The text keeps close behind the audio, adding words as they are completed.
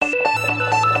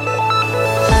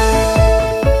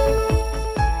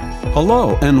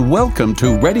Hello and welcome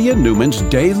to Reddy and Newman's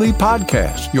Daily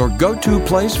Podcast, your go-to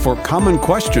place for common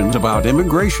questions about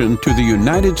immigration to the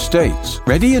United States.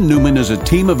 Reddy and Newman is a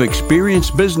team of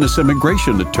experienced business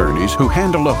immigration attorneys who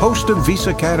handle a host of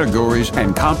visa categories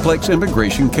and complex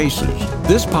immigration cases.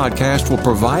 This podcast will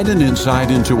provide an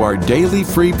insight into our daily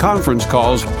free conference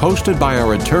calls hosted by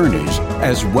our attorneys,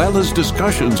 as well as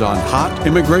discussions on hot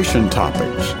immigration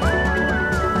topics.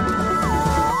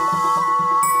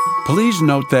 Please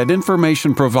note that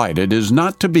information provided is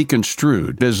not to be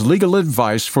construed as legal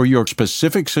advice for your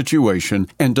specific situation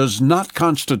and does not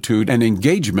constitute an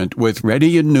engagement with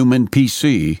Reddy and Newman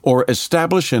PC or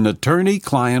establish an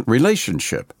attorney-client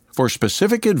relationship. For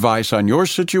specific advice on your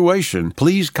situation,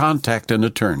 please contact an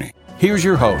attorney. Here's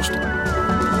your host.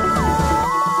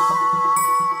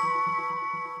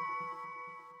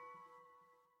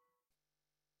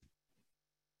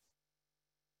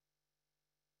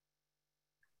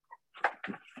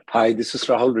 Hi, this is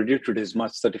Rahul Reddy. Today is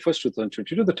March 31st,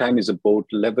 2022. The time is about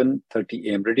 11:30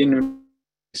 a.m. Reddy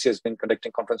has been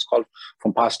conducting conference call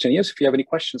from past 10 years. If you have any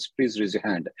questions, please raise your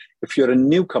hand. If you're a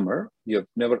newcomer, you have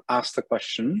never asked the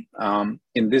question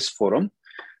in this forum,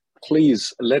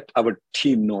 please let our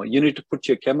team know. You need to put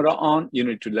your camera on. You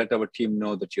need to let our team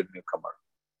know that you're a newcomer.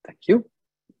 Thank you.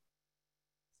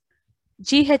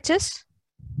 GHS.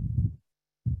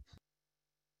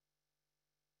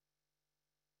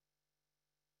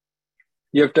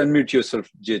 You have to unmute yourself,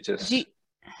 GHS.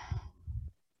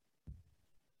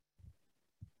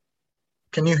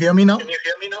 Can you hear me now?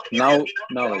 Now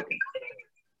I can.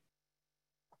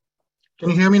 Can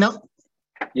you hear me now?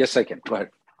 Yes, I can. Go ahead.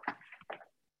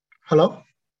 Hello?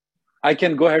 I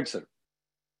can. Go ahead, sir.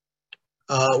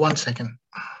 1 second.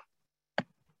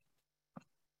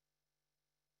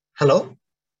 Hello?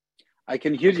 I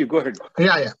can hear you. Go ahead.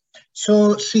 Yeah.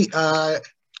 So, see,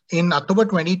 in October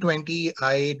 2020,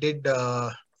 I did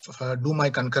do my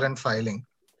concurrent filing,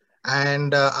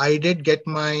 and I did get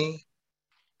my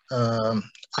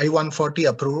I-140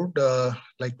 approved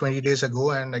like 20 days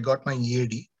ago, and I got my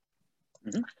EAD.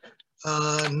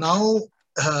 Mm-hmm. Now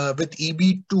with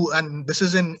EB2, and this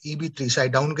is in EB3, so I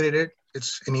downgraded,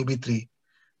 it's in EB3.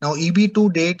 Now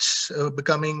EB2 dates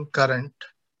becoming current,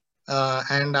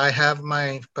 and I have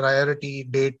my priority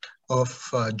date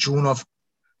of June of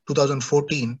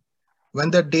 2014. When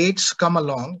the dates come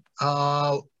along,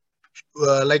 I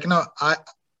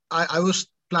was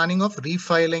planning of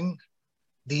refiling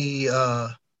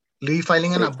and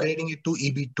upgrading it to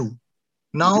EB2.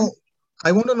 Now,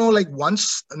 I want to know,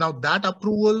 now that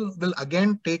approval will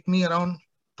again take me around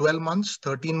 12 months,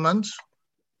 13 months,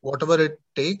 whatever it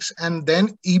takes, and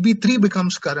then EB3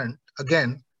 becomes current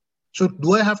again. So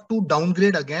do I have to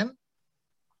downgrade again?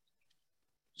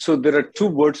 So there are two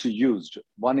words you used.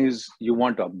 One is you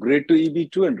want to upgrade to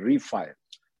EB2 and refile.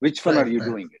 Which one are you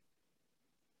doing it?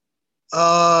 There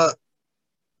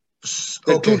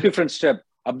are two different steps.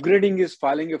 Upgrading is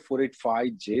filing a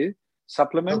 485J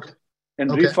supplement,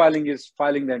 and refiling is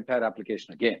filing the entire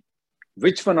application again.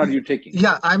 Which one are you taking?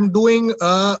 Yeah, I'm doing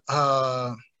a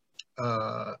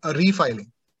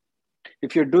refiling.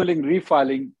 If you're doing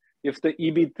refiling, if the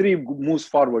EB3 moves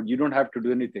forward, you don't have to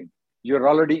do anything. You're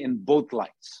already in both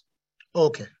lines.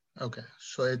 Okay.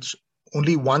 So it's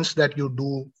only once that you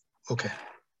do. Okay.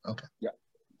 Yeah.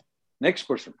 Next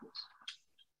person, please.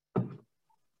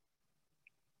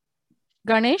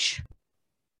 Ganesh.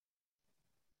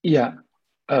 Yeah.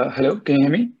 Hello. Can you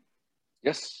hear me?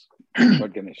 Yes.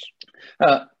 What, Ganesh?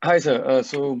 Hi, sir.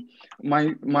 So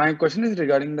my question is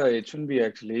regarding the H-1B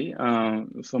actually.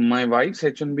 So my wife's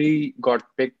H-1B got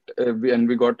picked, and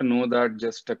we got to know that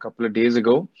just a couple of days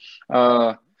ago.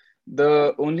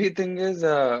 The only thing is,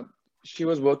 she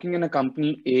was working in a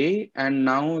company A, and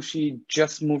now she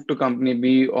just moved to company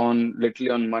B literally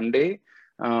on Monday.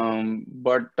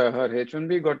 But her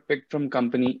H-1B got picked from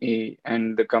company A,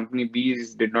 and the company B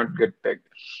did not get picked.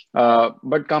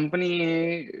 But company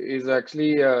A is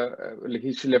actually,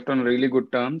 she left on really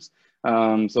good terms.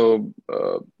 So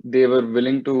they were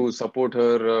willing to support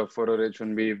her for her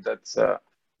H-1B if that's...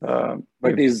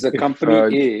 but is the company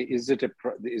A, is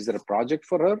there a project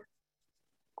for her?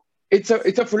 It's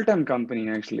a full-time company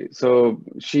actually. So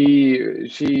she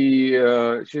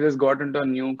just got into a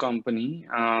new company,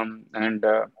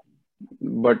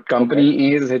 but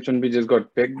company A's H-1B just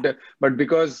got picked. But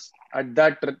because at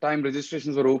that time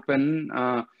registrations were open,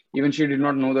 even she did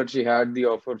not know that she had the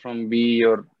offer from B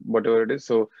or whatever it is.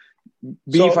 So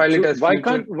B filed it as why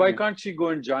can't she go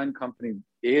and join company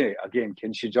A again?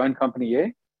 Can she join company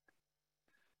A?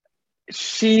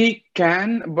 She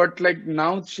can, but like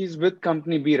now she's with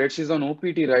company B, right? She's on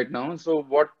OPT right now. So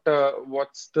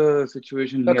what's the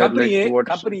situation The here? Like what?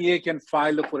 company A can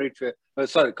file the 485.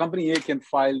 Sorry, company A can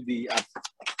file the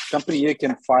company A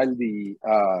can file the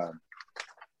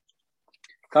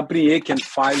company A can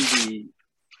file the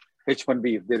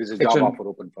H1B if there is a job H1. offer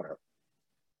open for her.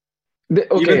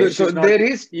 Okay, so there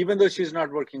is, even though she's not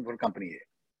working for company A.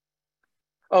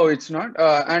 oh, it's not.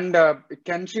 And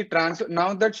can she transfer,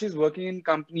 now that she's working in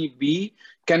company B,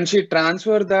 can she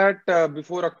transfer that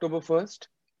before October 1st?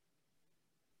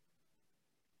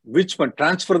 Which one?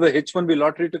 Transfer the H1B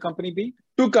lottery to company B?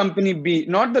 To company B,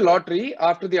 not the lottery,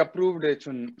 after the approved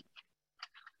H1.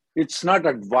 It's not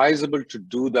advisable to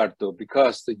do that though,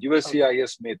 because the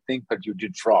USCIS may think that you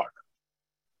did fraud.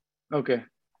 Okay.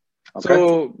 Okay.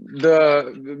 So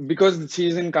because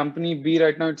she's in company B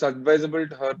right now, it's advisable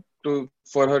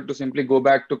for her to simply go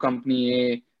back to company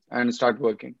A and start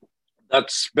working.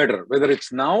 That's better. Whether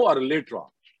it's now or later on,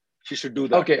 she should do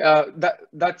that. Okay.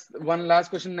 That's one last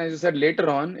question. As you said later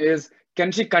on, is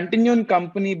can she continue in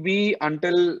company B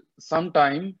until some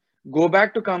time, go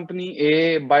back to company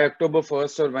A by October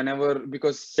 1st or whenever?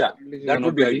 Because yeah, that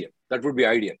would be ideal. That would be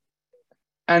ideal.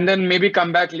 And then maybe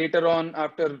come back later on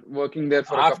after working there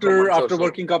for a couple of months. After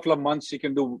working a couple of months, she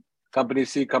can do company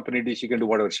C, company D. She can do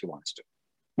whatever she wants to.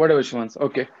 Whatever she wants.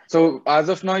 Okay. So as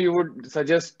of now, you would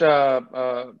suggest,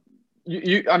 I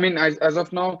mean, as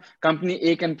of now, company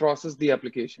A can process the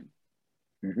application.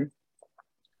 Mm-hmm.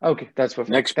 Okay, that's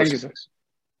perfect. Next Thank person. you, sir.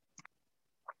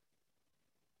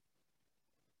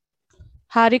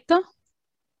 Harika?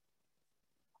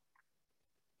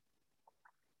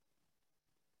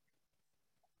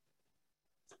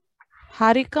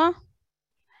 Harika?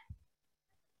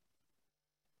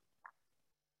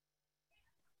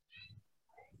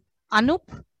 Anup?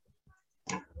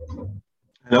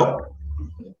 Hello.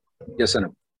 Yes,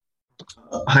 Anup.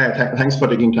 Hi, thanks for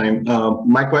taking time.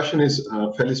 My question is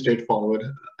fairly straightforward.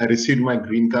 I received my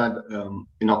green card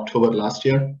in October last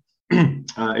year.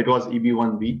 It was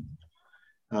EB1B.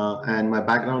 And my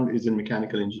background is in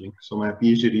mechanical engineering. So my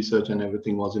PhD research and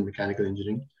everything was in mechanical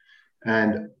engineering.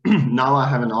 And now I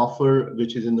have an offer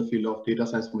which is in the field of data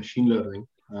science machine learning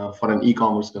for an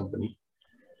e-commerce company.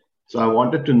 So I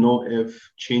wanted to know if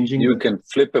changing... You can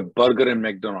flip a burger in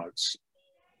McDonald's.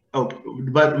 Okay,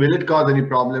 but will it cause any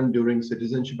problem during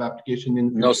citizenship application in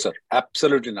future? No, sir.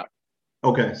 Absolutely not.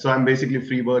 Okay, so I'm basically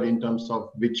free bird in terms of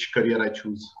which career I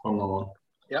choose from now on.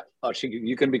 Yeah, or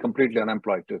you can be completely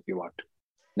unemployed too if you want.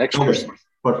 Next Okay, person.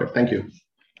 perfect. Thank you.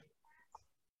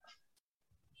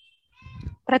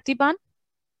 Pratibhan?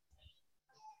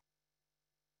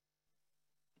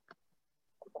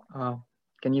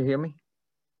 Can you hear me?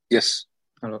 Yes.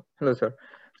 Hello, sir.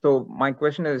 So my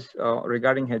question is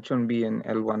regarding H1B and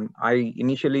L1. I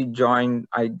initially joined,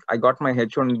 I got my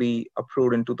H1B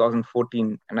approved in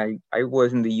 2014, and I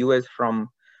was in the US from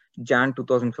Jan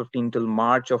 2015 till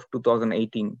March of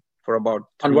 2018 for about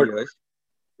 3 years.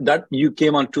 That you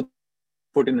came on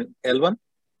 2014 L1?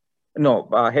 No,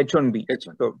 H1B.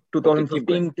 H1. So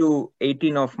 2015 to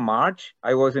 18 of March,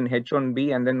 I was in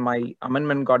H1B, and then my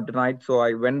amendment got denied. So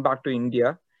I went back to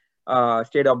India,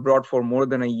 stayed abroad for more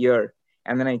than a year.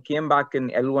 And then I came back in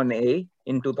L1A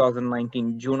in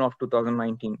 2019, June of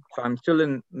 2019. So I'm still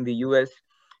in the US,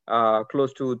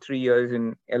 close to 3 years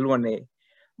in L1A.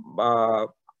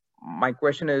 My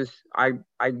question is, I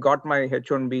got my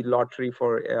H1B lottery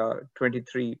for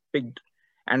 23 picked.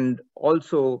 And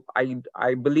also,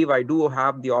 I believe I do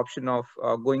have the option of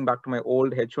going back to my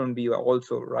old H1B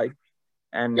also, right?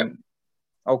 And yeah.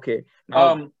 Okay.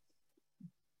 Now,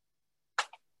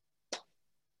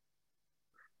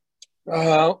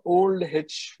 old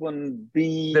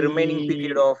H1B. The remaining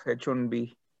period of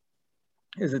H1B,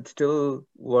 is it still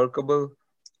workable?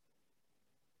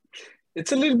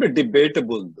 It's a little bit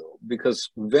debatable though, because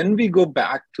when we go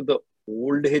back to the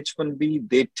old H1B,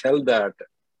 they tell that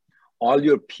all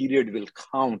your period will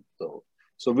count though.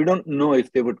 So we don't know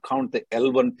if they would count the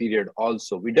L1 period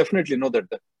also. We definitely know that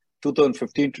the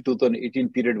 2015 to 2018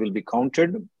 period will be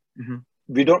counted. Mm-hmm.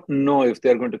 We don't know if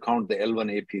they're going to count the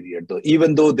L1A period though,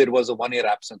 even though there was a 1 year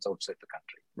absence outside the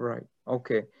country. Right.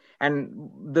 Okay. And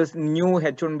this new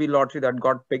H1B lottery that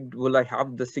got picked, will I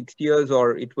have the 6 years,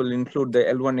 or it will include the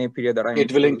L1A period that I'm...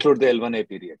 It will include the L1A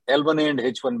period. L1A and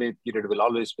H1B period will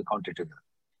always be counted together.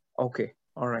 Okay.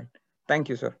 All right. Thank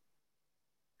you, sir.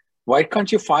 Why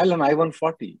can't you file an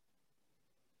I-140?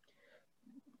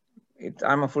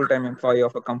 I'm a full-time employee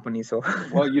of a company, so...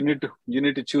 Well, you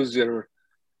need to choose your...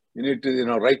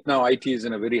 right now IT is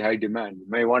in a very high demand. You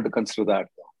may want to consider that.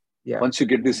 Yeah. Once you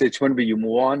get this H1B, you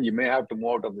move on, you may have to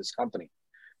move out of this company.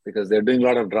 because they're doing a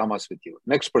lot of dramas with you.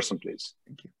 Next person, please.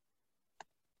 Thank you.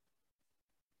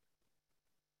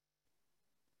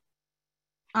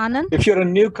 Anand. If you're a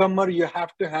newcomer, you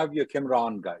have to have your camera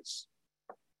on, guys.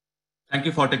 Thank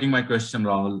you for taking my question,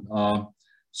 Rahul.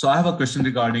 So I have a question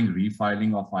regarding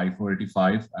refiling of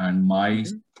I-485, and my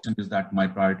question is that my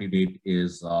priority date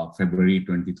is February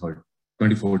 23rd,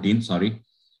 2014, sorry.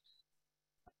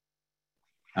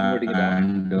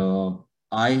 And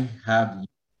I have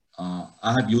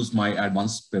used my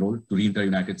advanced parole to re-enter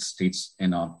United States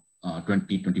in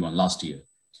 2021, last year.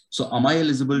 So am I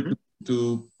eligible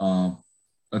to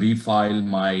refile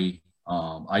my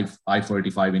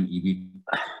I-485 in EB?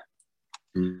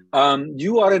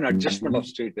 You are an adjustment of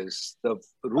status. The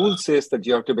rule says that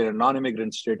you have to be a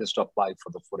non-immigrant status to apply for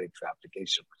the 485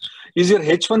 application. Is your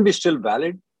H-1B still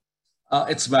valid?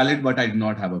 It's valid, but I do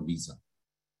not have a visa.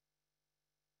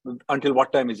 Until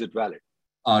what time is it valid?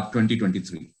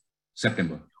 2023,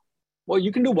 September. Well,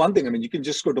 you can do one thing. I mean, you can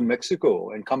just go to Mexico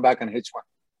and come back on H-1.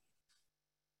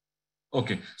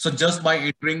 Okay, so just by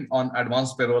entering on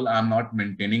advanced parole, I'm not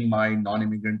maintaining my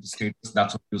non-immigrant status.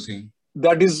 That's what you're saying?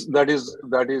 There is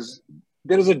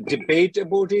a debate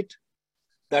about it,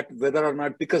 that whether or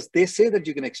not, because they say that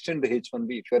you can extend the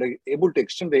H-1B. If you're able to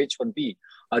extend the H-1B,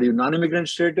 are you non-immigrant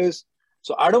status?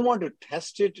 So I don't want to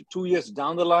test it 2 years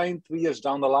down the line, 3 years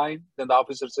down the line. Then the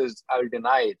officer says, I will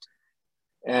deny it.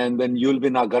 And then you'll be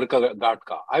Nagarka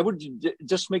Gatka. I would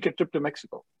just make a trip to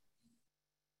Mexico.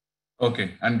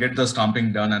 Okay, and get the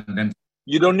stamping done, and then...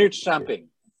 You don't need stamping.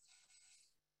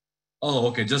 Oh,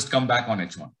 okay, just come back on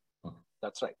H1. Okay.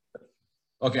 That's right.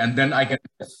 Okay, and then I can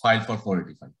file for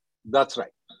 485. That's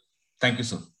right. Thank you,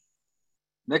 sir.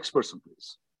 Next person,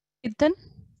 please. Ethan.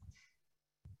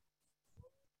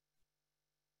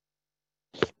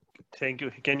 Thank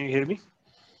you. Can you hear me?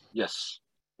 Yes.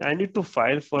 I need to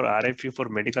file for RFU for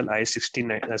medical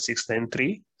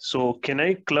I-693. So can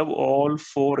I club all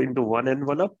 4 into one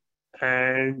envelope?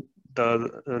 And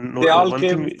they all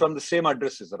came from the same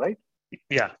addresses, right?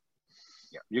 Yeah.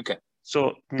 Yeah, you can.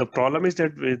 So the problem is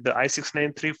that with the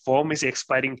I-693 form is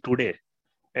expiring today,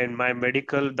 and my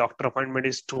medical doctor appointment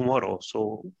is tomorrow.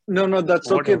 So no,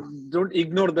 that's okay. Don't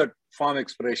ignore that form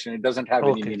expiration. It doesn't have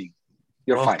any meaning.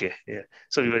 You're fine. Okay, yeah.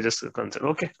 So you are just concerned.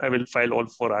 Okay, I will file all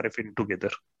 4 RFN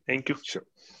together. Thank you. Sure.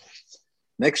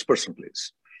 Next person,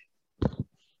 please.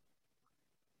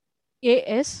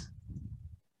 AS.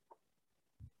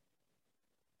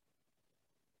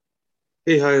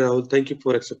 Hey, hi, Rahul. Thank you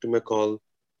for accepting my call.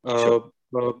 Sure.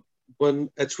 When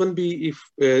H-1B, if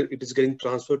it is getting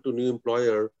transferred to new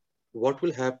employer, what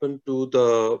will happen to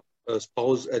the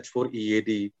spouse H-4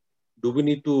 EAD? Do we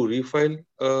need to refile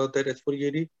that H-4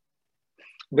 EAD?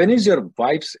 When is your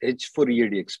wife's H-4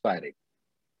 EAD expiring?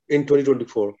 In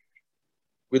 2024,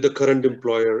 with the current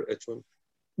employer H-1.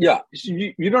 Yeah,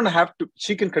 you don't have to.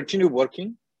 She can continue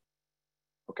working.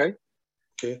 Okay.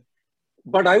 Okay.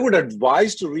 But I would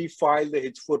advise to refile the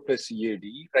H-4 plus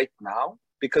EAD right now,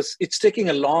 because it's taking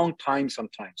a long time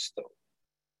sometimes, though.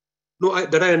 No,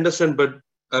 that I understand, but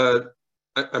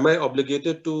am I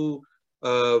obligated to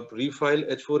refile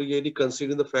H-4 EAD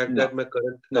considering the fact that my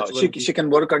current... No, she can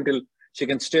work until, she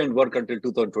can stay and work until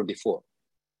 2024.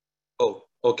 Oh,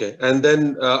 okay. And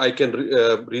then I can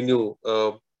renew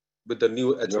with the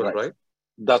new H-1, right?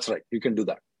 That's right. You can do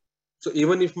that. So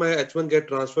even if my H-1 get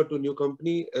transferred to a new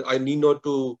company, I need not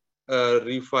to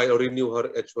refile or renew her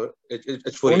H-4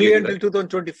 only EAD, until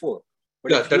 2024.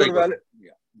 But yeah, if you're valid,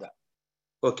 that.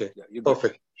 Okay, yeah,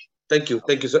 perfect. Thank you,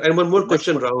 sir. And one more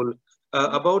question, Rahul,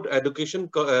 about education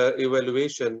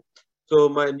evaluation. So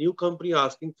my new company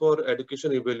asking for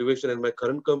education evaluation, and my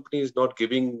current company is not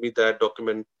giving me that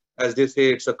document, as they say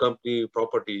it's a company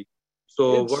property.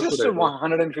 So it's just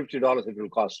 $150 it will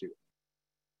cost you.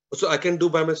 So I can do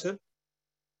by myself?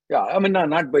 Yeah, I mean,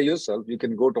 not by yourself. You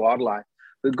can go to our line.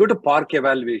 We'll go to Park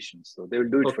Evaluations. So they will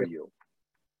do it for you.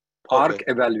 Park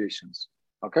Evaluations.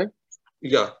 Okay?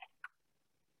 Yeah.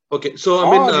 Okay. So I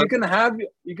mean,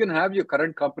 you can have your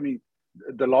current company.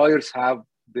 The lawyers have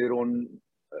their own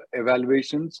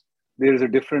evaluations. There is a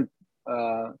different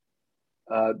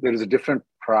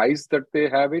price that they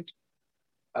have it.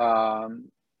 No,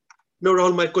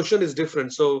 Rahul, my question is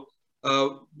different. So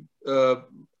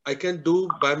I can do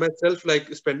by myself,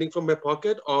 like spending from my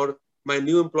pocket, or my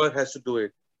new employer has to do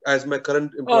it, as my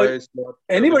current employer is not.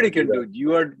 Anybody can do it.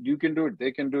 You can do it.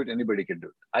 They can do it. Anybody can do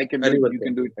it. I can do it. You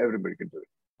can do it. Everybody can do it.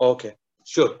 Okay,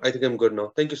 sure. I think I'm good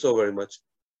now. Thank you so very much.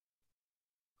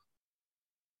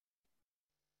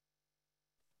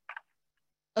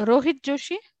 Rohit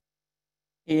Joshi.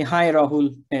 Hey, hi,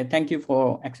 Rahul. Thank you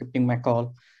for accepting my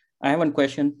call. I have one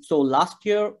question. So last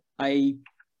year, I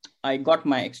I got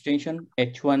my extension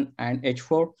H1 and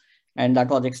H4, and that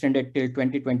was extended till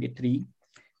 2023.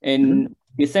 In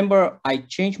December, I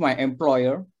changed my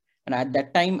employer, and at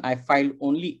that time, I filed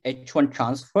only H1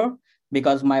 transfer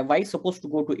because my wife's supposed to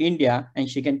go to India, and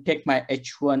she can take my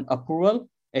H1 approval,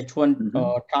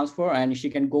 H1 transfer, and she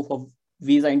can go for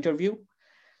visa interview.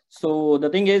 So the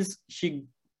thing is, she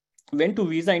went to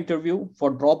visa interview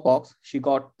for Dropbox. She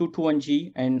got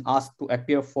 221G and asked to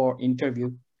appear for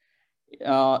interview.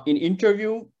 In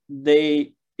interview,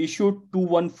 they issued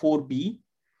 214B,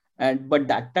 but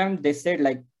that time they said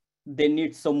like they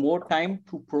need some more time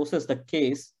to process the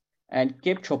case and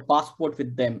kept her passport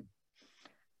with them.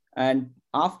 And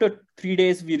after 3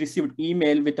 days, we received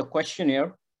email with a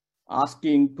questionnaire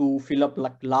asking to fill up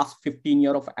like last 15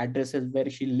 years of addresses where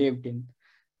she lived in.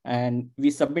 And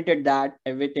we submitted that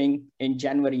everything in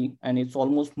January, and it's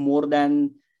almost more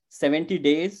than 70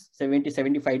 days,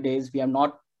 75 days. We have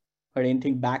not heard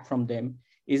anything back from them.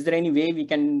 Is there any way we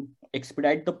can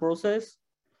expedite the process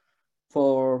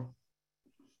for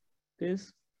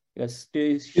this? Yes.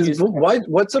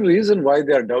 What's the reason why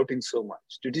they are doubting so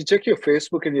much? Did you check your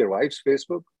Facebook and your wife's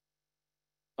Facebook?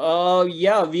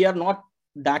 Yeah, we are not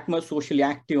that much socially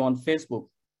active on Facebook.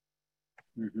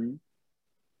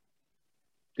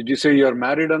 Did you say you're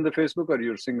married on the Facebook or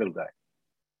you're a single guy?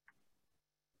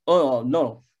 Oh,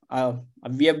 no.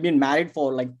 We have been married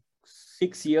for like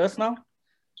 6 years now.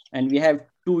 And we have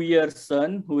 2-year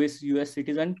son who is US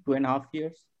citizen, 2.5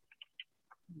 years.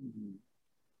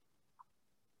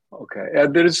 Okay.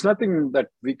 There is nothing that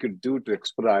we could do to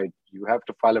expedite. You have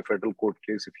to file a federal court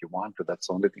case if you want to. That's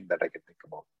the only thing that I can think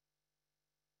about.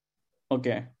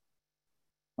 Okay.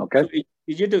 Okay. So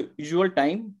is it the usual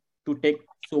time to take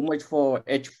so much for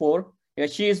H4? Yeah,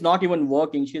 she is not even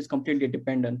working. She is completely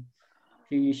dependent.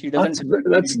 She doesn't.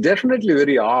 That's definitely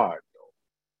very hard.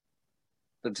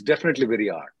 That's definitely very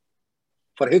hard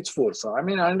for H4. So I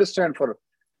mean, I understand for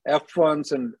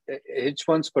F1s and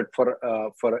H1s, but for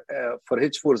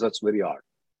H4s, that's very hard.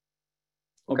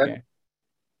 Okay.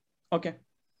 Okay.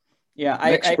 Yeah,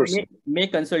 I may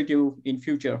consult you in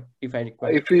future if I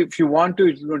require. If you want to,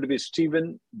 it's going to be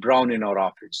Stephen Brown in our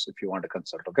office if you want to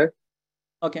consult. Okay.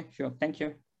 Okay, sure. Thank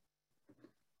you.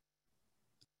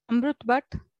 Amrut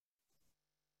Bhatt.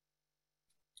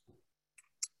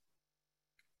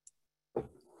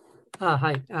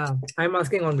 Hi. I'm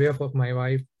asking on behalf of my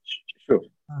wife. Sure.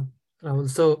 Rahul.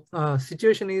 So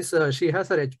situation is she has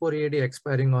her H4 EAD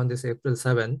expiring on this April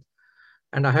 7th.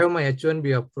 And I have my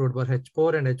H1B approved, but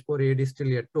H4 and H4 EAD still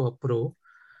yet to approve.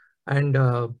 And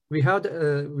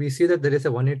we see that there is a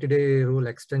 180-day rule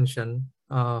extension.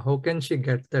 How can she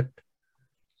get that?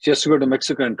 She has to go to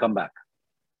Mexico and come back.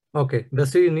 Okay.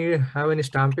 Does she have any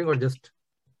stamping or just?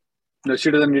 No, she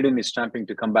doesn't need any stamping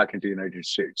to come back into the United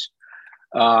States.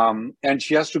 And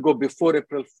she has to go before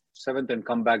April 7th and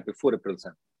come back before April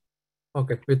 7th.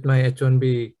 Okay. With my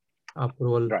H1B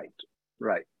approval.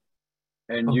 Right.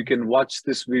 And you can watch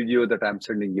this video that I'm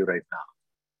sending you right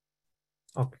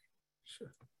now. Okay,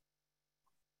 sure.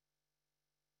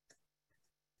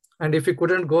 And if you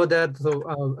couldn't go there,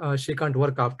 so she can't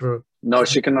work after? No,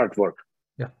 she cannot work.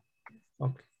 Yeah.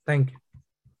 Okay. Thank you.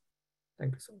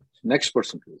 Thank you so much. Next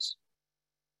person, please.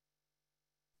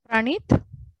 Pranit.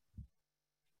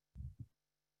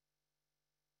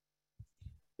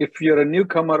 If you're a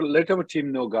newcomer, let our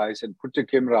team know, guys, and put your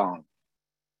camera on.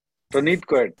 Pranit,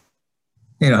 go ahead.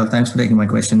 Hey, Rahul, thanks for taking my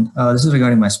question. This is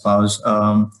regarding my spouse.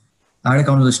 I had a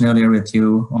conversation earlier with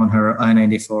you on her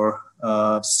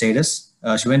I-94 status.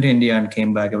 She went to India and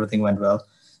came back. Everything went well.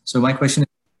 So my question is,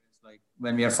 like,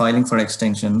 when we are filing for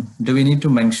extension, do we need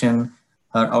to mention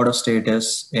her out of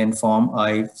status in Form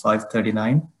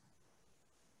I-539?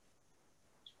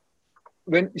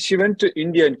 When she went to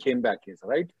India and came back,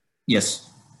 right? Yes.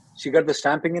 She got the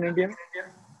stamping in India?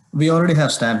 We already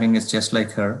have stamping. It's just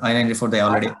like her I-94. They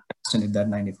already extended that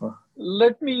 94.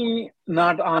 Let me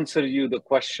not answer you the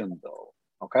question though.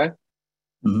 Okay.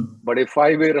 But if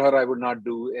I were her, I would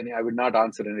not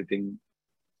answer anything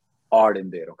odd in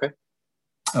there. Okay.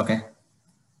 Okay.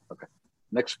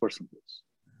 Next person, please.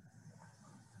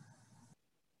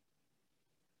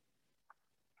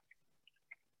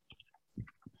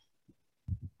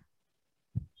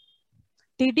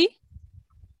 TD.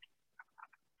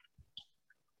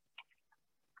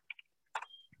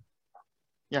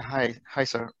 Yeah, hi,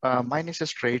 sir. Mine is a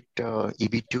straight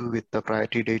EB2 with the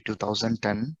priority date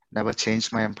 2010. Never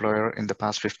changed my employer in the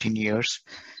past 15 years.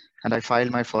 And I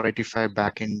filed my 485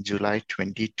 back in July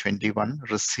 2021,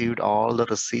 received all the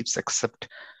receipts except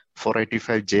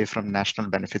 485J from National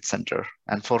Benefit Center.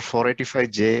 And for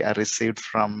 485J, I received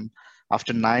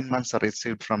after 9 months, I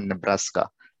received from Nebraska.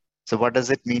 So what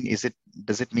does it mean?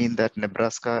 Does it mean that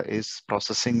Nebraska is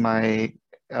processing my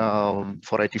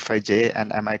 485J,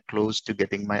 and am I close to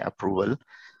getting my approval?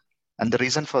 And the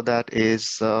reason for that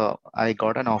is I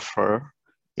got an offer.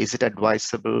 Is it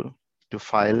advisable to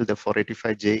file the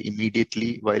 485J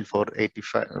immediately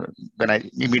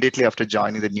immediately after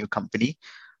joining the new company,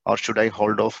 or should I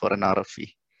hold off for an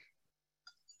RFE?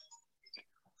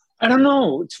 I don't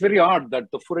know. It's very odd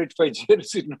that the 485J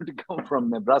receipt not to come from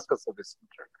Nebraska Service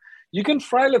Center. You can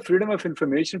file a Freedom of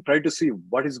Information, try to see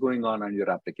what is going on your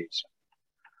application.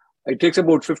 It takes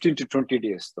about 15 to 20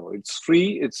 days, though. It's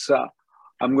free.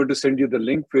 I'm going to send you the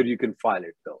link where you can file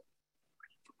it, though.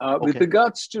 Okay. With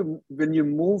regards to when you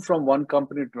move from one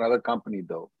company to another company,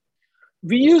 though,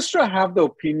 we used to have the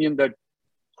opinion that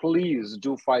please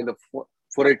do file the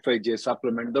 485J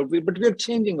supplement, but we are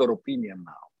changing our opinion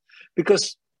now,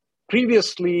 because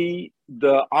previously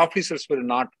the officers were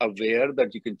not aware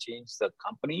that you can change the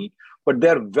company, but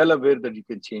they're well aware that you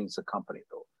can change the company,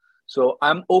 though. So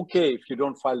I'm okay if you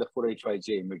don't file the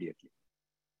 485J immediately.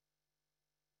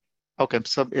 Okay,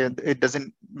 so it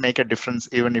doesn't make a difference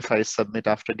even if I submit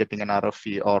after getting an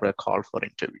RFE or a call for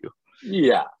interview.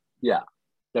 Yeah,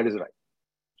 that is right.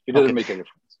 It doesn't make a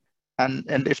difference.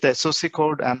 And if the SOC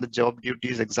code and the job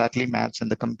duties exactly match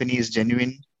and the company is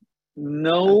genuine?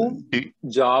 No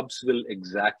jobs will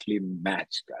exactly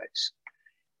match, guys.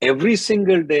 Every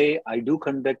single day I do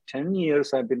conduct, 10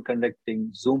 years I've been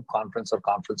conducting Zoom conference or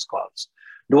conference calls.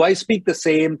 Do I speak the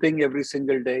same thing every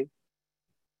single day?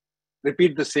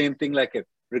 Repeat the same thing like a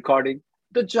recording?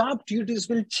 The job duties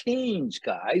will change,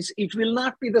 guys. It will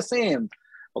not be the same,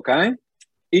 okay?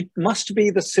 It must be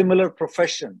the similar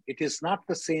profession. It is not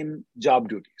the same job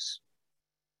duties.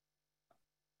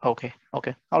 Okay.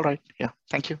 All right. Yeah,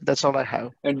 thank you. That's all I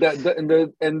have. And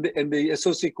the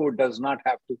SOC code does not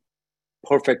have to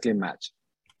perfectly match.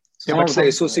 Some of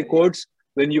the SOC codes,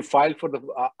 when you file for the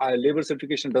labor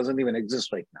certification, doesn't even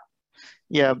exist right now.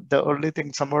 Yeah, the only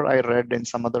thing somewhere I read in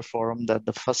some other forum that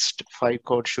the first 5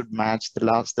 code should match the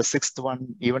 6th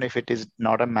one, even if it is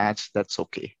not a match, that's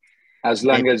okay. As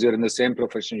long as you're in the same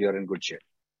profession, you're in good shape.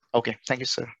 Okay, thank you,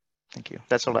 sir. Thank you.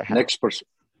 That's all I have. Next person.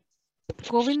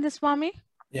 Govindaswamy.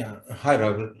 Yeah, hi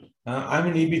Rahul. I'm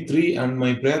in EB3 and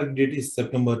my prior date is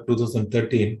September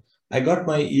 2013. I got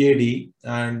my EAD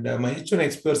and my H1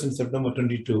 expires in September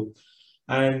 22.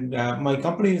 And my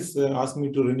company is asking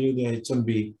me to renew the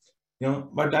H1B.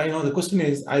 But I know the question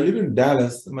is, I live in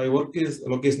Dallas. My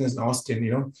location is in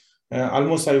Austin.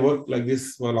 Almost I work like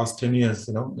this for the last 10 years.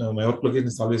 My work location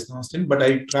is always in Austin, but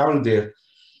I travel there.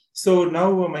 So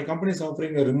now my company is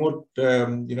offering a remote,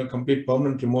 complete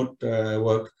permanent remote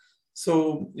work.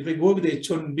 So if I go with the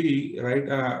H1B, right,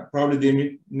 probably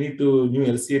they need to new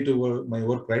LCA to work my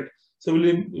work, right? So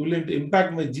will it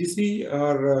impact my GC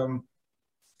or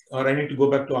I need to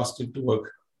go back to Austin to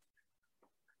work?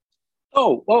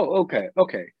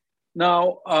 Okay.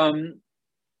 Now,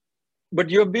 but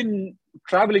you've been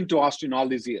traveling to Austin all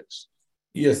these years.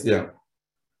 Yes, yeah.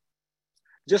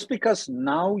 Just because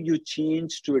now you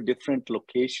change to a different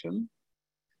location,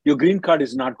 your green card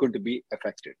is not going to be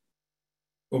affected.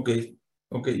 Okay.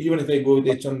 Even if I go with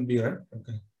H1B, right?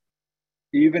 Okay.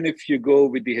 Even if you go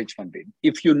with the H1B,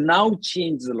 if you now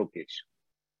change the location,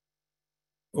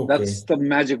 that's the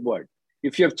magic word.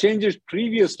 If you have changed it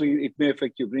previously, it may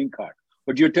affect your green card.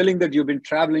 But you're telling that you've been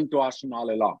traveling to Austin all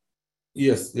along.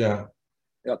 Yes, yeah.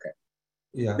 Okay.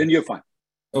 Yeah. Then you're fine.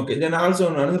 Okay. Then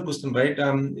also another question, right?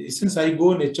 Since I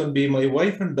go in H1B, my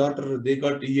wife and daughter, they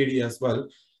got EAD as well.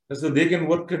 So they can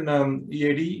work in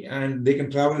EAD and they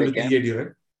can travel with EAD,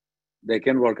 right? They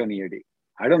can work on EAD.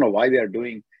 I don't know why they are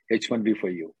doing H1B for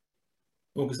you.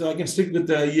 Okay. So I can stick with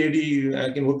the EAD.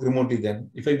 I can work remotely then.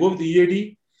 If I go with the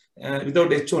EAD without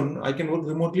H1, I can work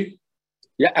remotely?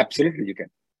 Yeah, absolutely. You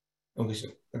can. Okay, sure.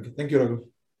 Okay. Thank you, Raghu.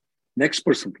 Next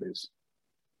person, please.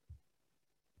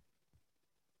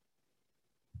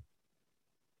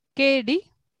 KD.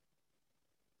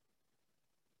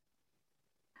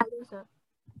 Hello, sir.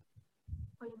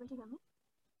 Are you able to hear me?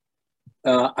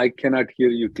 I cannot hear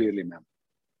you clearly, ma'am.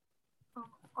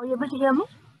 Are you able to hear me?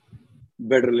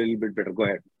 Better, a little bit better. Go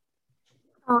ahead.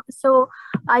 So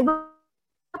I got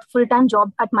a full-time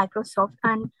job at Microsoft,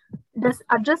 and does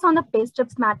address on the pay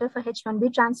stubs matter for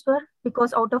H1B transfer?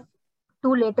 Because out of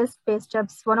 2 latest pay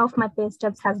stubs, one of my pay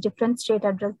stubs has different state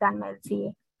address than my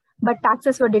LCA, but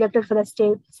taxes were deducted for the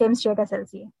same state as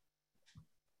LCA.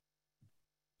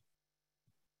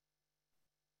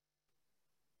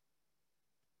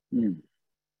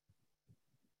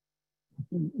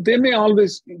 They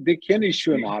can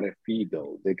issue an RFP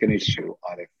though. They can issue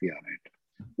RFP on it.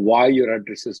 Why your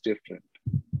address is different.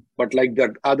 But like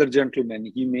that other gentleman,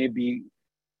 he may be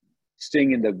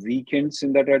staying in the weekends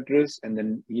in that address, and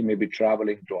then he may be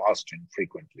traveling to Austin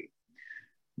frequently.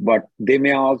 But they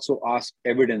may also ask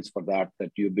evidence for that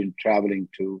you've been traveling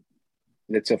to,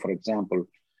 let's say, for example,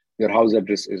 your house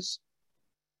address is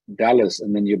Dallas,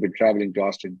 and then you've been traveling to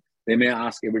Austin. They may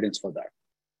ask evidence for that.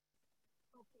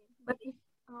 Okay, but if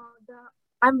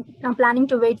I'm planning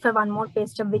to wait for one more pay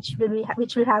stub, which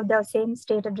will have the same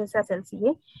state address as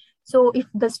LCA. So if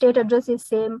the state address is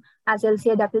same as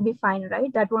LCA, that will be fine,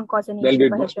 right? That won't cause any issue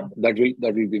for H1B.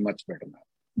 That will be much better now.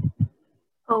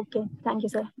 Okay, thank you,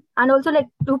 sir. And also, like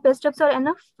 2 pay stubs are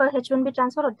enough for H1B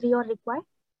transfer, or 3 are required?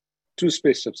 2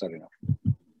 pay stubs are enough.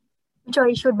 Which are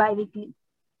issued bi-weekly.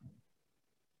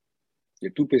 Yeah,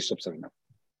 2 pay stubs are enough.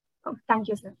 Oh, thank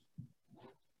you, sir.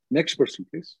 Next person,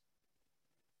 please.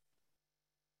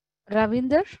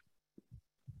 Ravinder.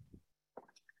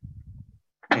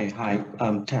 Hey, hi.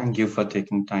 Thank you for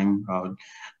taking time, Rahul.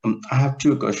 I have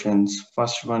 2 questions.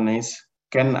 First one is,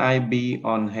 can I be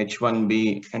on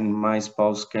H1B and my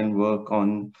spouse can work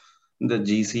on the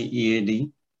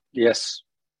GCEAD? Yes.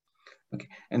 Okay.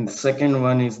 And the second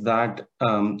one is that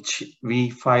we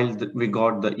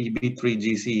got the EB3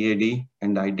 GCEAD,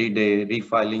 and I did a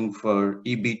refiling for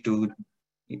EB2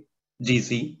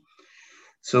 GC.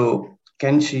 So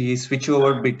can she switch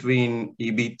over between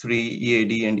EB3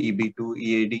 EAD and EB2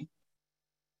 EAD?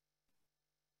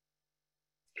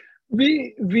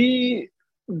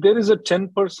 There is a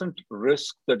 10%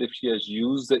 risk that if she has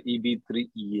used the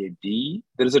EB3 EAD,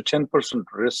 there is a 10%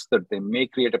 risk that they may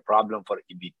create a problem for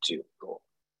EB2.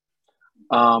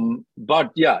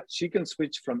 But yeah, she can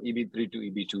switch from EB3 to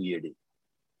EB2 EAD.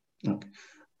 Okay.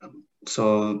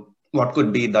 So what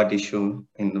could be that issue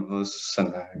in the worst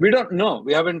scenario? We don't know.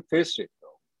 We haven't faced it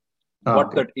though. What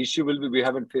Okay. that issue will be, we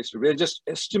haven't faced it. We are just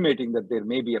estimating that there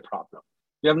may be a problem.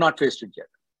 We have not faced it yet.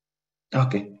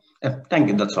 Okay. Thank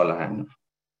you. That's all I have.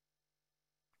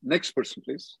 Next person,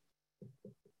 please.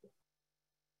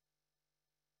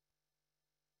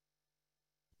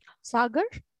 Sagar.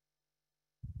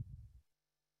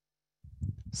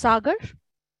 Sagar.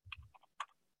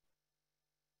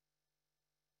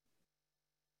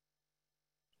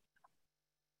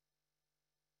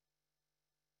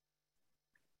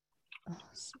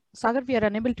 Sagar, we are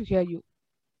unable to hear you.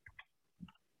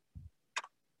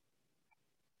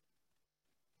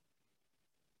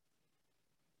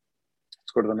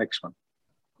 Let's go to the next one.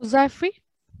 Huzaifi.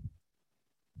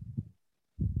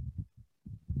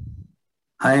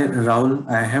 Hi, Rahul.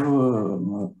 I have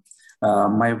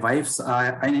my wife's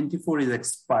I-94 is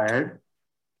expired,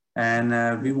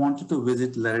 and we wanted to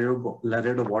visit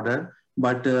Laredo border,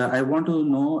 but I want to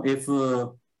know if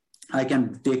I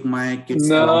can take my kids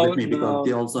along with me because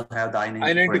they also have the I-94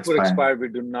 I-94 expired. We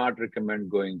do not recommend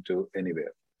going to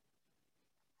anywhere.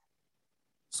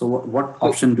 So what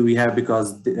option do we have?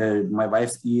 Because my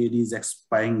wife's EAD is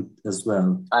expiring as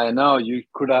well. I know you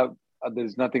could have,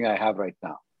 there's nothing I have right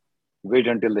now. Wait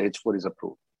until the H4 is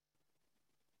approved.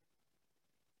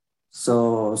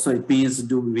 So it means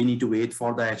do we need to wait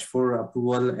for the H4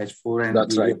 approval, H4 and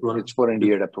That's EAD right. approval? H4 and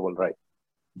EAD approval, right.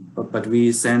 But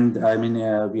we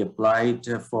we applied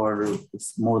for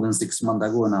more than 6 months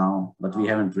ago now, but we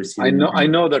haven't received. I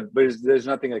know that, but there's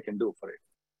nothing I can do for it.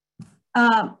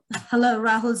 Hello,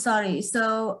 Rahul. Sorry.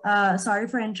 So sorry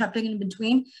for interrupting in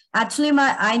between. Actually,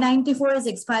 my I-94 is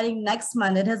expiring next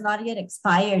month. It has not yet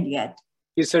expired yet.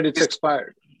 He said it's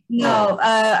expired. No,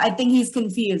 I think he's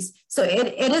confused. So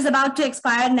it is about to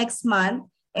expire next month.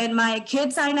 And my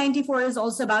kid's I-94 is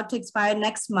also about to expire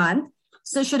next month.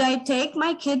 So should I take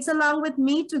my kids along with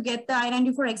me to get the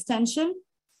I-94 extension?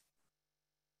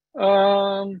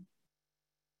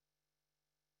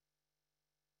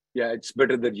 Yeah, it's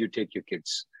better that you take your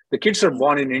kids. The kids are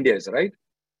born in India, right?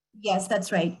 Yes,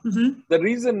 that's right. Mm-hmm. The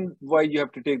reason why you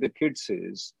have to take the kids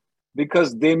is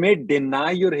because they may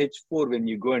deny your H4 when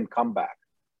you go and come back.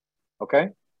 Okay?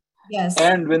 Yes.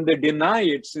 And when they deny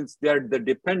it, since they are the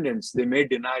dependents, they may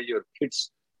deny your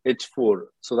kids H4.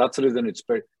 So that's the reason it's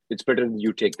better that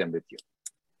you take them with you.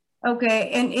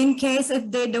 Okay. And in case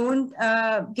if they don't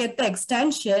get the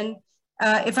extension,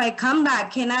 if I come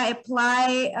back, can I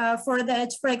apply for the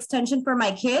H4 extension for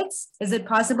my kids? Is it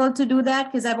possible to do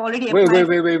that? Because I've already applied.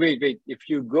 Wait. If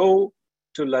you go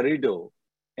to Laredo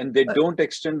and they don't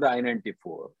extend the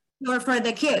I-94. Or for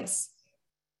the kids.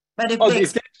 But if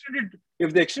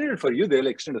they extend it for you, they'll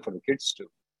extend it for the kids too.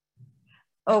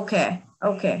 Okay.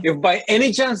 If by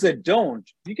any chance they don't,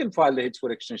 you can file the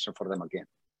H4 extension for them again.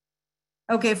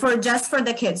 Okay, just for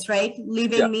the kids, right?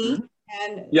 Leaving me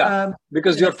and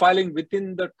because you're filing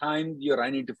within the time your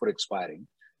I-94 expiring,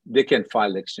 they can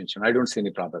file the extension. I don't see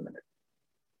any problem in it.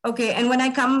 Okay, and when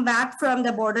I come back from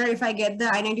the border, if I get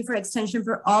the I-94 extension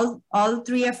for all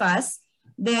three of us,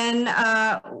 then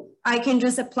I can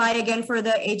just apply again for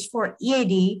the H4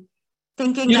 EAD,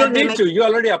 thinking you that don't need to. You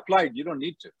already applied. You don't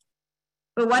need to.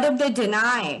 But what if they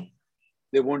deny?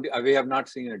 They won't. We have not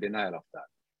seen a denial of that.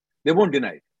 They won't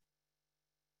deny it.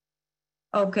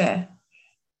 Okay.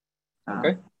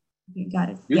 Okay. Got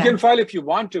it. You can file if you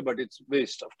want to, but it's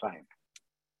waste of time.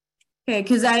 Okay,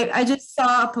 because I just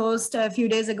saw a post a few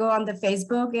days ago on the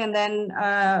Facebook, and then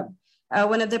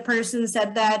one of the persons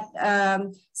said that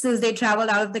since they traveled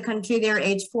out of the country, their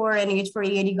H4 and H4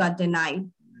 EAD got denied.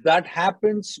 That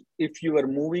happens if you are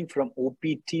moving from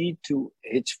OPT to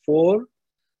H4,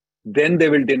 then they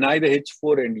will deny the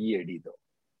H4 and EAD though.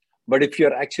 But if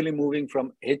you're actually moving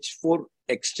from H4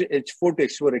 to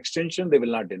H4 extension, they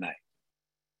will not deny.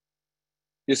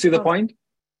 You see the point?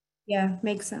 Yeah,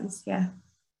 makes sense. Yeah.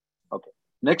 Okay.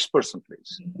 Next person,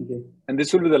 please. Okay. And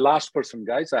this will be the last person,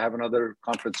 guys. I have another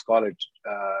conference call at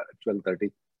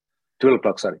 12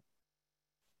 o'clock, sorry.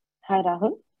 Hi,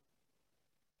 Rahul.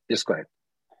 Yes, go ahead.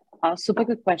 Super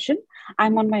quick question.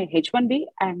 I'm on my H1B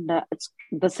and it's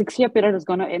the 6-year period is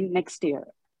going to end next year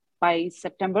by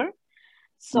September.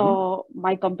 So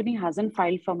my company hasn't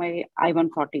filed for my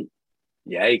I-140.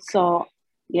 Yikes. So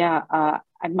yeah,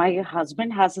 and my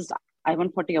husband has his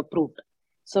I-140 approved.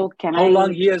 So can How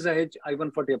long he has a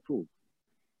I-140 approved?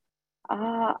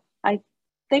 I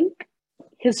think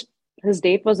his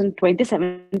date was in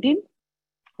 2017.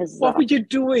 What were you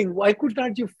doing? Why could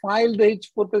not you file the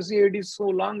H4 plus EAD so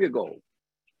long ago?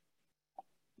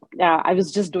 Yeah, I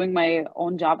was just doing my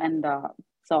own job, and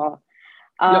so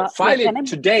file it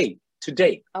today.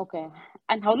 Today. Okay.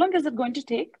 And how long is it going to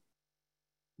take?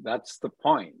 That's the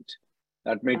point.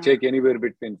 That may take anywhere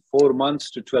between 4 months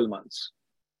to 12 months.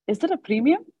 Is there a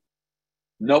premium?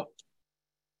 Nope.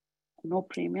 No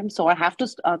premium. So I have to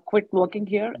quit working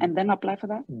here and then apply for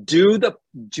that? Do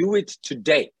it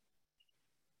today.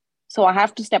 So I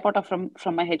have to step out from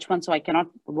my H1, so I cannot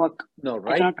work. No,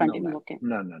 right? I cannot continue working.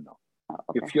 No.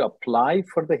 Okay. If you apply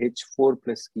for the H4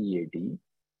 plus EAD,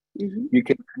 you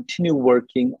can continue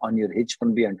working on your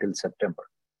H1B until September.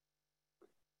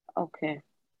 Okay.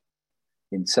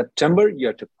 In September, you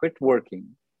have to quit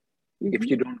working if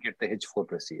you don't get the H4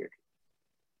 plus EAD.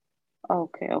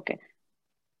 Okay.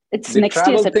 It's the next year,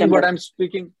 travel September. thing, what I'm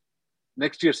speaking,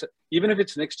 next year, even if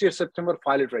it's next year, September,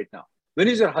 file it right now. When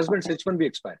is your husband's H1B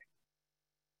expiring?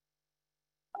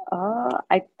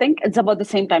 I think it's about the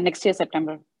same time, next year,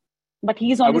 September. But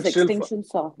he's on his extension,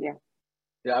 so yeah.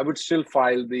 Yeah, I would still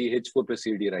file the H4 plus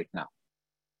EAD right now.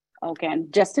 Okay,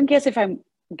 and just in case if I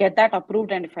get that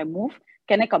approved and if I move,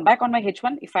 can I come back on my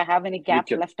H1 if I have any gap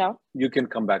left out? You can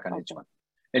come back on H1.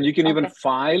 And you can even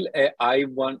file a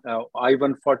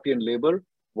I-140 and labor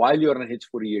while you're on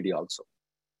H4 EAD also.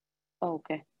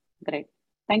 Okay, great.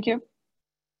 Thank you.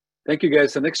 Thank you,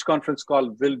 guys. The next conference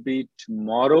call will be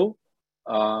tomorrow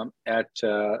at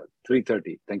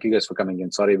 3:30. Thank you guys for coming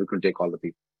in. Sorry we couldn't take all the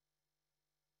people.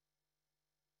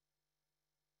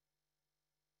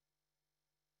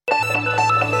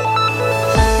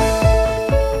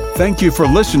 Thank you for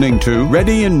listening to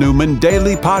Reddy and Newman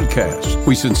Daily Podcast.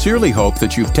 We sincerely hope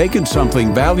that you've taken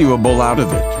something valuable out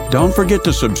of it. Don't forget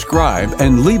to subscribe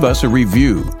and leave us a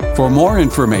review. For more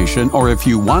information or if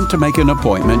you want to make an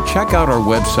appointment, check out our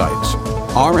websites,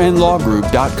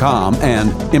 rnlawgroup.com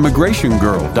and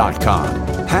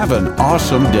immigrationgirl.com. Have an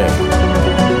awesome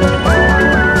day.